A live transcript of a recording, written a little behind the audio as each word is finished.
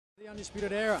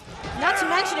Undisputed Era. Not to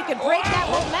mention it could break that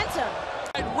momentum.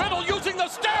 And Riddle using the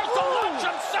stairs to launch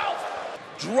himself.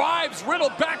 Drives Riddle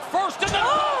back first and then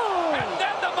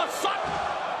the Messiah.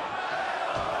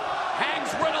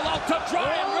 Hangs Riddle out to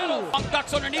dry and Riddle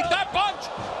ducks underneath that bunch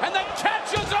and then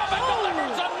catches him and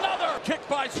delivers another. Kick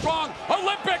by Strong.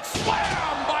 Olympic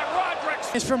slam by Roderick.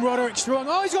 It's from Roderick Strong.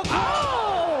 Oh, he's got...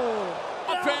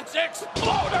 Offense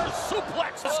exploder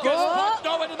suplex. Punched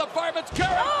into the fireman's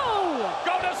carry.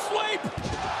 Go to sleep.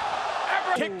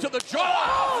 Kick to the jaw.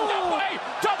 Step away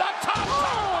to the top.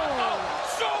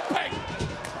 Souping.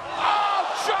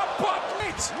 Jump up.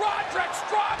 Roderick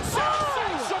Strong.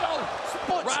 Sensational.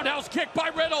 Roundhouse kick by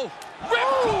Riddle.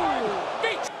 Ripcord.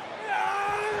 Beach.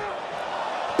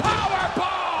 Power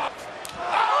bomb.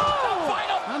 The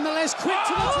final. Nonetheless, quick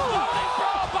to the top.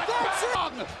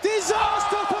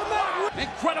 Disaster for Matt.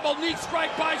 Incredible knee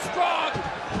strike by Strong.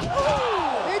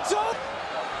 It's on.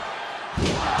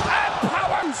 And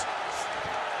powers.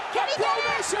 Can he get it?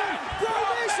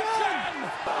 Prohibition.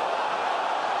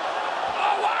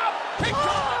 Oh, wow. He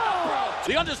got it.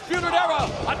 The Undisputed Era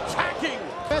attacking.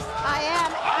 I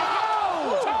am.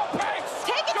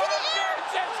 Take it to the air.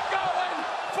 It's going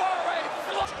for a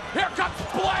flush. Here comes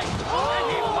Blake. And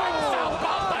he wipes out.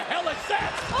 What the hell is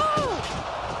that?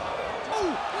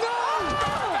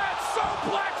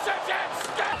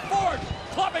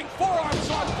 Clubbing forearms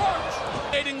on Birch.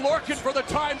 Aiding Lorcan for the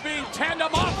time being.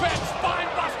 Tandem offense. Spine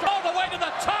buster all the way to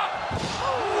the top.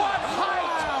 What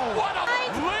height. What a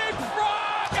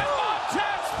leapfrog. And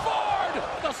Montez Ford.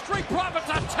 The Street Profits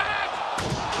attack.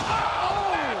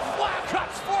 And flat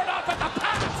cuts Ford off at the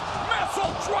pass.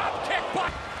 Missile drop kick by.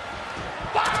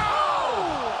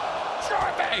 Wow.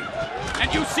 Jarvey. And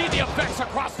you see the effects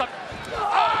across the.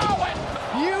 And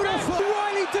Beautiful.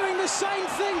 Riley doing the same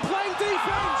thing, playing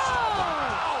defense.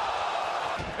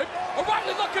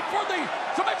 O'Reilly looking for the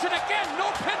submission again.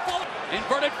 No pinfall.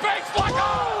 Inverted face like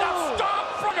the stomp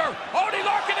from her. Oney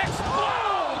Lorcan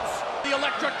explodes. The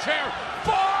electric chair.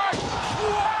 Ford.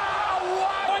 Wow.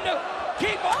 Going to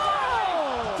keep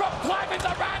on from climbing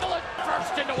the rattle and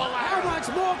first into a ladder. How much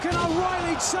more can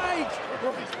O'Reilly take?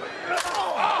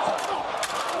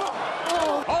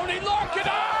 Oney Lorcan.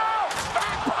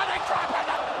 Back body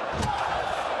dropping it.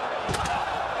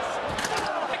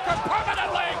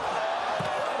 Permanently.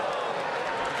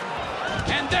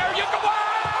 And there you go.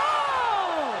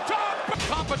 Top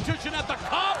competition at the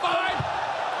Combine.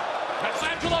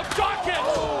 Cassandra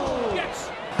Dawkins gets.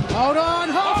 Hold on,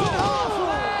 half and half.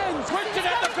 Printed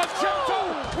at the concerto.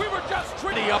 We were just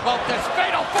treating about this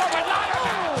fatal forward ladder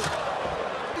match.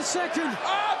 The second.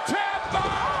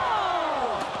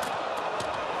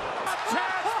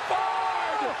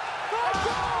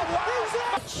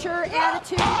 Sure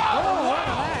attitude. Look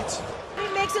at that. He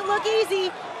makes it look easy.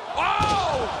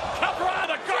 Cover out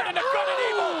of the garden of good and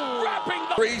evil. Wrapping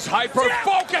the Breeze hyper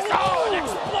focus. It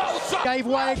explodes. Gave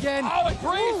way again. And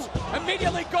Breeze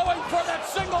immediately going for that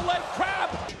single leg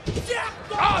crab.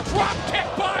 Drop kick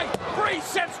by Breeze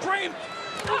sends Dream.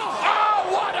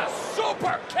 What a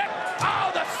super kick.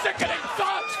 The sickening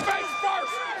thoughts face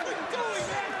first.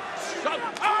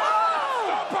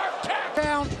 Super kick.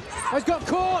 Down. Has got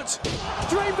caught.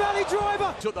 Dream Valley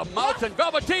driver. To the mouth and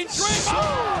Velveteen Dream.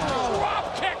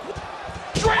 Drop kick.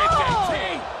 Dream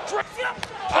DT.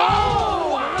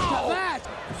 Wow. Look at that.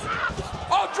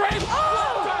 Dream.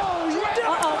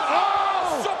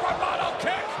 Supermodel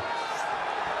kick.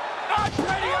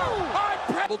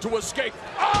 Able to escape.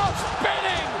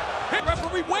 Spinning. Hit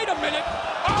referee, wait a minute.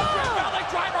 Dream Valley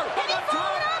driver.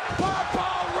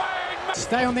 Purple rain.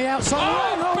 Stay on the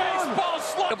outside. Baseball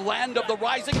slug. Land of the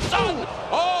rising sun.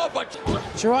 But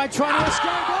Shirai trying to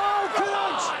escape.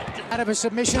 Clutch. Out of a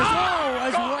submission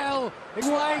as well. Wait.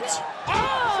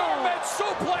 German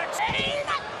suplex.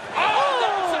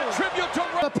 That's a tribute to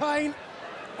the pain.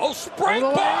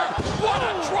 Springboard. What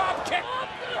a drop kick.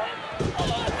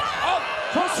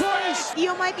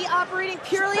 You might be operating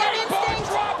purely on instinct.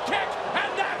 Drop kick,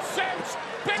 and that sends.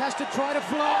 Has to try to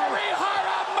fly.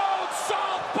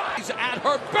 He's at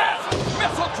her best.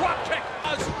 Missile drop kick.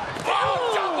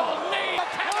 Double knee.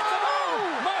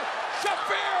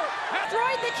 Shafir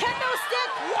destroyed the kendo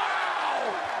stick.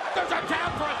 Wow. There's a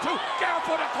down for a two.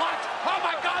 Careful to clutch. Oh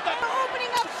my God. They're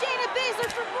opening up Shayna Baszler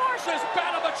for more. This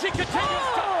battle, but she continues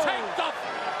to take the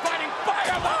fighting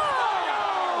fire.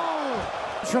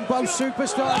 From both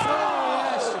superstars.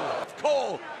 Yes.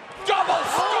 Cole. Double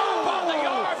stomp on the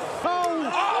arm.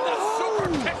 The super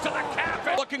kick to the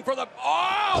calf. Looking for the.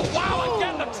 Wow.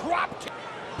 Again, the drop kick.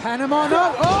 Panama.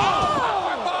 No.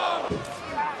 Powerbomb.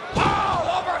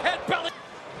 Overhead belly.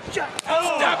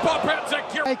 Step up and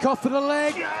secure. Take off for the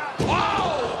leg. Flat.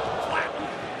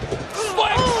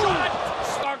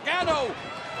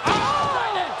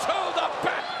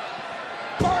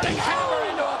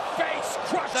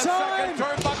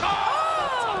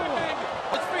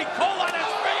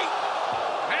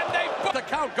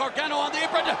 Gargano on the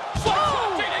apron.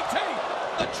 Slingshot DDT.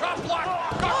 The chop block.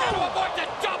 Gargano avoids it.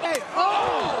 Double. Hey,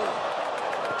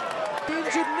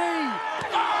 injured knee.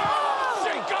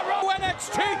 Shikaro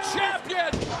NXT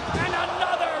champion. And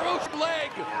another Rush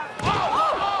leg.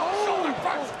 Shoulder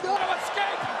first. To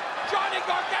escape. Johnny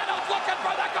Gargano's looking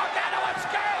for the Gargano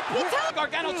escape.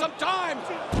 Gargano some time.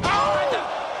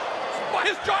 But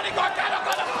is Johnny Gargano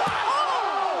gonna fly?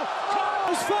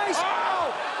 His face.